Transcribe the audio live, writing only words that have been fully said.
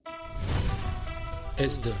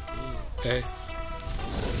It's the, hey,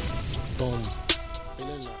 boom.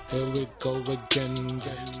 Here we go again.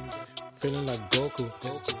 Feeling like Goku.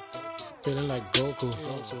 Feeling like Goku.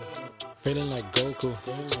 Feeling like Goku.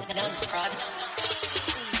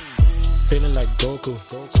 Feeling like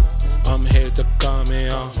Goku. I'm here to calm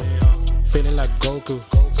it on. Feeling like Goku.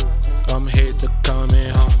 I'm here to calm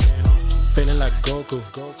it on. Feeling like Goku.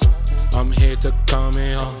 I'm here to calm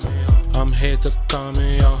it on. I'm here to calm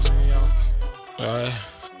it on.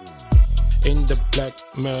 In the black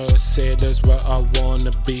Mercedes where I wanna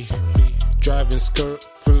be. Driving skirt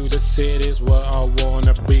through the cities where I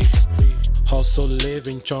wanna be. Hustle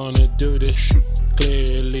living, tryna do this shit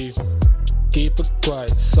clearly. Keep it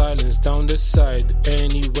quiet, silence down the side.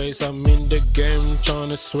 Anyways, I'm in the game,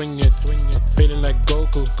 tryna swing it. Feeling like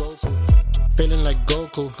Goku. Feeling like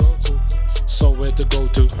Goku. So where to go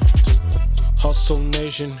to? Hustle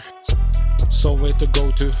nation. So where to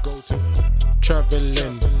go to?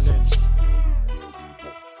 Traveling.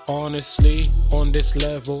 Honestly, on this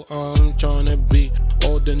level, I'm tryna be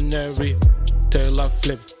ordinary. Till I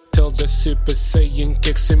flip, till the Super Saiyan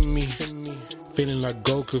kicks in me. Feeling like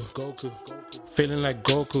Goku. Feeling like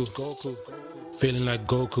Goku. Feeling like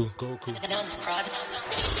Goku.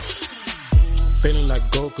 Feeling like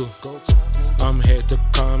Goku. I'm here to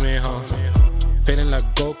calm it on. Feeling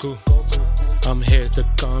like Goku. I'm here to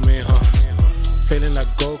calm it on. Feeling like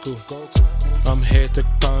Goku. I'm here to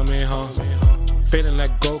calm it on. Feeling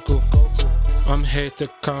like Goku. I'm here to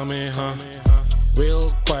calm it on. Real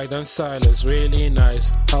quiet and silence, really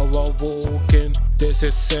nice. How I walk in, this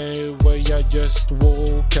is same way I just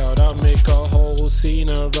walk out. I make a whole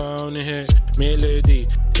scene around here. Melody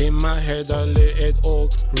in my head, I let it all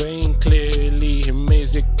rain clearly.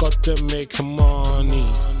 Music got to make money,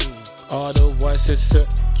 otherwise it's a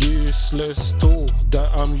useless tool that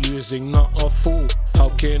I'm using, not a fool. How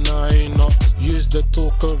can I not use the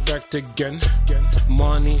tool correct again?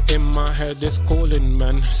 Money in my head is calling,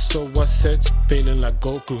 man. So I said, feeling like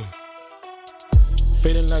Goku.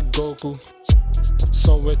 Feeling like Goku.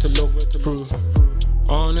 Somewhere to look through.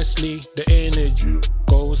 Honestly, the energy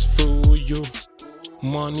goes through you.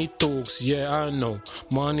 Money talks, yeah I know.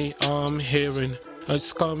 Money I'm hearing.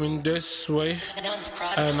 It's coming this way,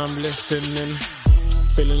 and I'm listening.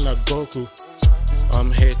 Feeling like Goku.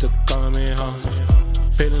 I'm here to calm it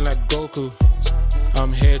on. Feeling like Goku.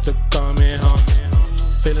 I'm here to calm it on.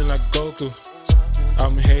 Feeling like Goku.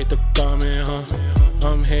 I'm here to calm it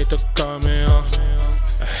on. I'm here to calm it on.